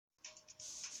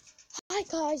Hi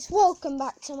guys, welcome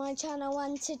back to my channel,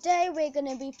 and today we're going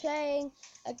to be playing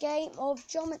a game of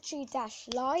Geometry Dash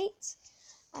Light.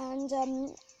 And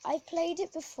I've played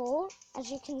it before, as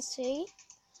you can see.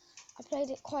 I played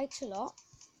it quite a lot.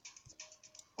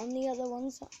 On the other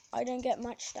ones I don't get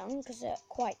much done because they're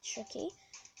quite tricky,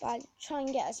 but I try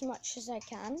and get as much as I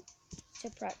can to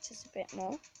practice a bit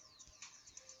more.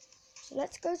 So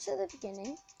let's go to the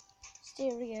beginning.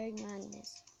 Stereo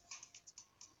Madness.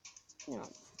 Now,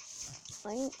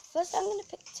 first I'm going to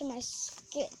pick to my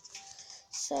skin.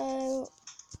 So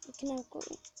we can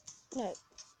have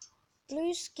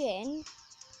blue skin.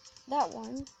 That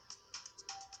one.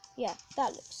 Yeah,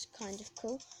 that looks kind of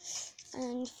cool.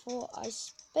 And for our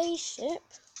spaceship,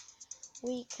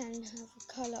 we can have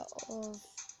a colour of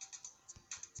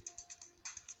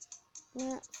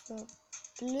that for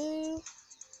blue.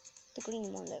 The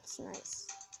green one looks nice.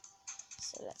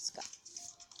 So let's go.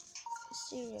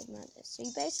 Serious madness. So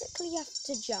you basically have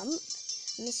to jump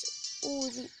and miss all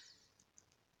the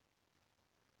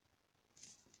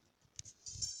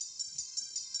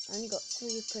I only got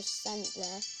 3%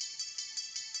 there.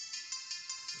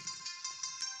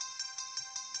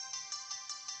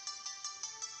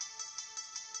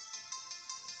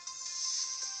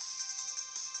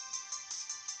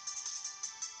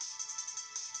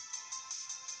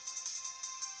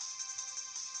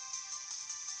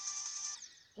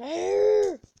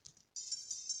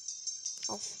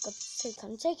 Oh, for God's sake,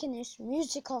 I'm taking this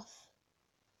music off.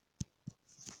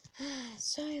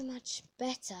 So much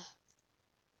better.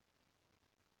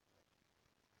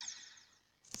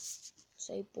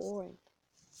 So boring.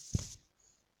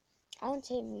 I want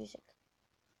to hear music.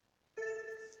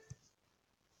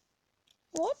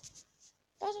 What?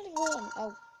 That's only one.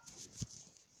 Oh.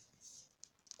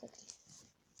 Quickly.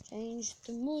 Change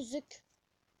the music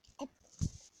up.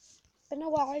 Been a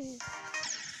while.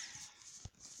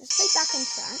 Let's stay back on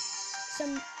track. So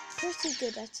I'm pretty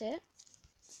good at it.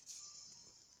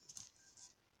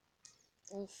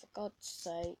 Oh, for God's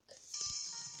sake.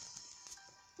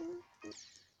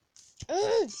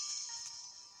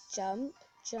 Jump,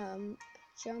 jump,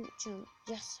 jump, jump.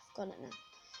 Yes, I've got it now.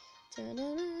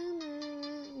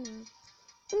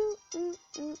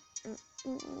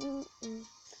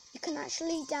 You can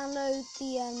actually download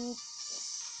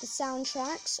the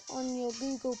soundtracks on your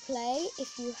Google Play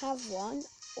if you have one,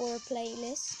 or a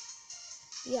playlist.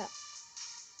 Yeah,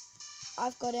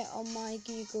 I've got it on my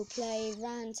Google Play.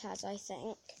 Rand has, I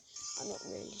think. I'm not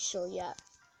really sure yet.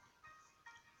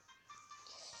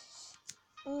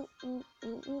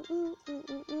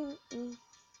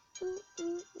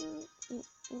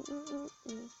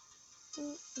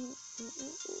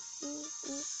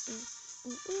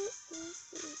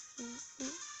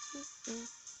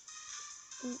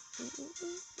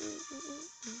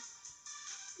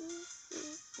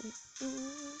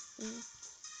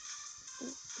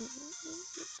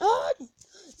 Oh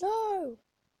no!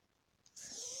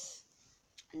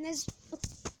 And there's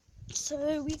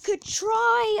so we could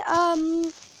try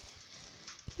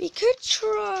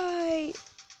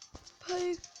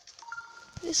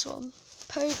this one,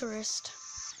 Pokerist.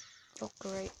 Oh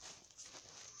great.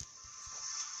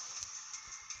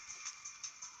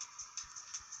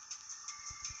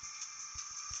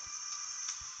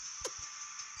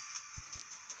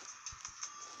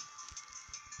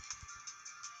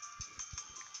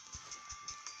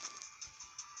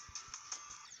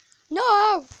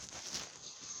 No!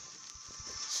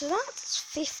 So that's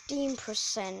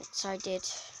 15% I did.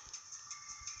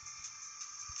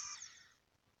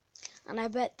 And I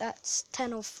bet that's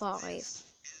 10 or 5.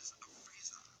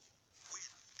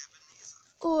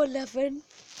 Or 11.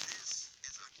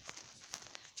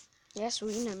 Yes,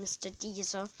 we know Mr.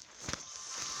 Deezer.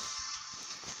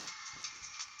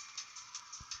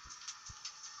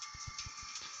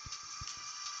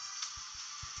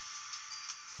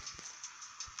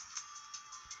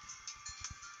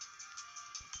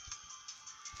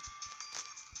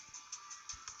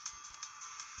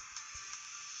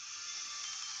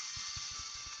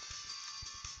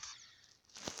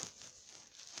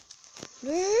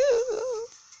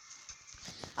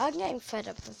 I'm getting fed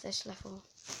up with this level.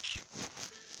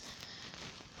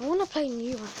 I want to play a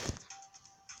new one.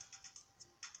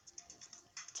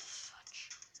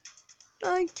 Fudge.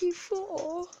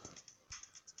 94.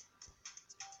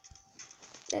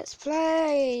 Let's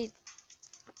play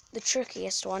the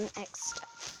trickiest one, X step.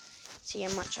 See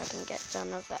how much I can get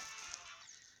done of that.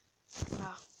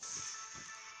 Wow.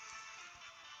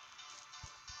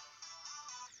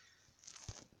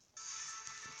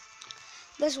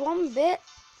 There's one bit,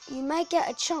 you may get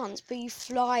a chance, but you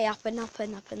fly up and up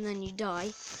and up and then you die.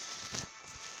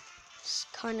 It's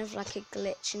kind of like a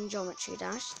glitch in Geometry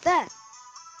Dash. There!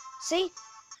 See?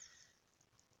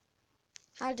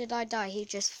 How did I die? He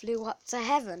just flew up to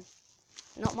heaven.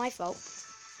 Not my fault.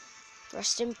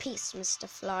 Rest in peace, Mr.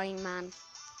 Flying Man.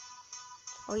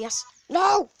 Oh, yes.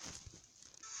 No!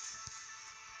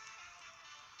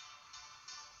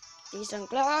 Please don't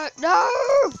glow. No!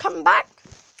 Come back!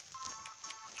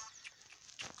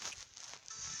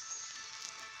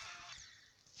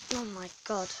 Oh, my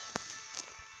God.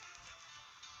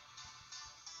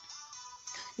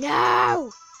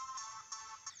 No!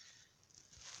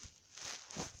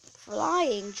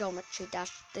 Flying Geometry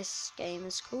Dash, this game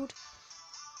is called.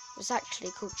 It's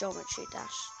actually called Geometry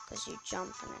Dash because you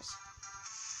jump in it.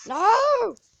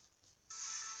 No!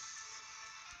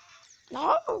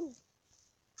 No!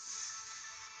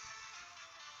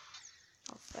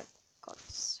 Oh, for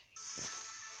God's sake.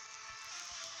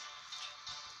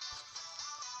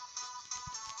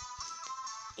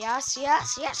 Yes,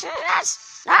 yes, yes, yes,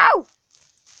 yes! No!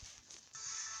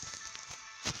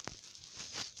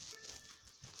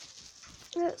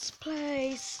 Let's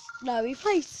play... No, we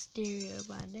play Stereo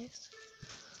Madness.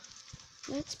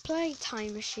 Let's play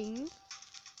Time Machine.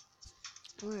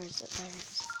 Where is it? There it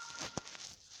is.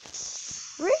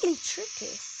 Really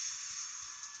tricky.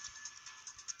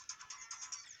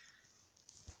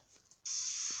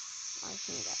 I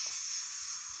can get this.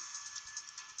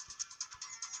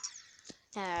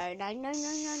 No, no, no,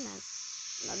 no, no, no.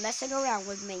 Not messing around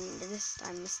with me this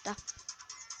time, mister.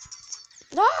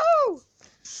 No!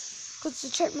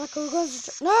 Concentrate, Michael,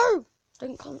 concentrate. No!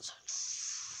 Don't concentrate.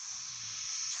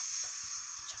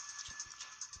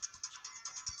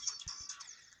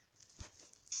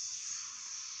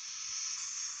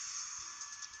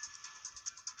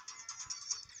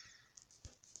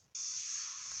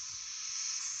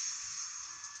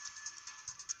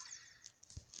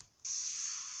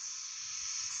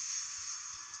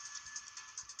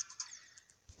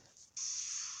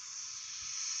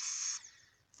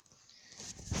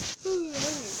 I'm really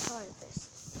tired of this.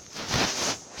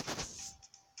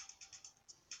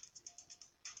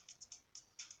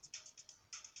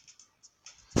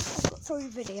 I've got 3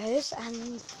 videos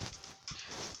and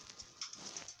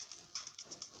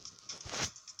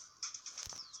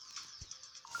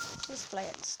let's play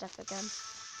it and stuff again.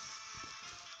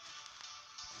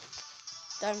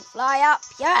 Don't fly up.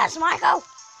 Yes, Michael!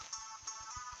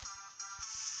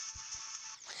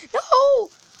 No!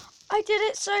 I did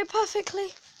it so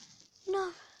perfectly.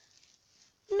 No.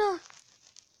 No.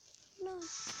 No.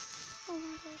 Oh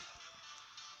my God.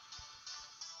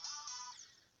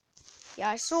 Yeah,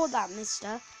 I saw that,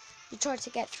 mister. You tried to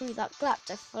get through that gap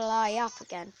to fly up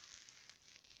again.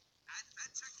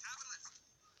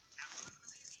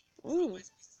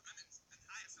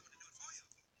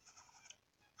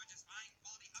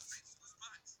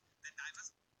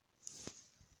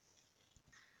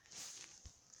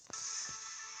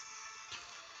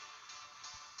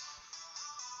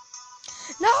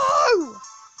 No!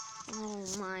 Oh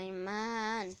my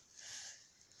man.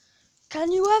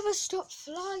 Can you ever stop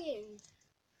flying?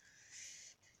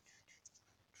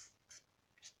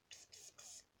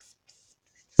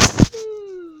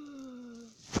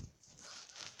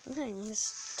 I'm getting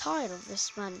tired of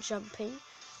this man jumping.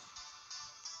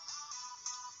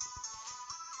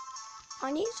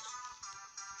 I need...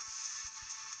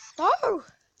 No!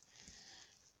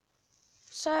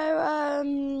 So,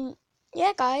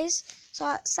 yeah, guys.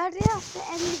 So, sadly, I have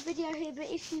to end the video here. But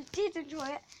if you did enjoy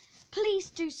it, please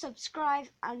do subscribe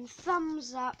and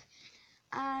thumbs up.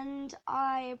 And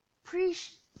I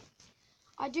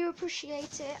do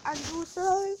appreciate it. And also,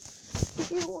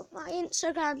 if you want my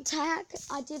Instagram tag,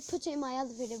 I did put it in my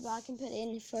other video, but I can put it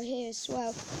in for here as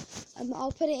well.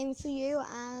 I'll put it in for you,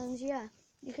 and yeah,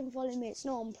 you can follow me. It's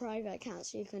not on private account,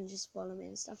 so you can just follow me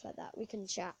and stuff like that. We can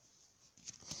chat.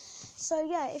 So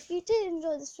yeah, if you did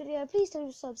enjoy this video, please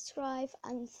do subscribe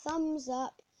and thumbs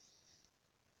up.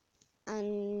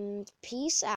 And peace out.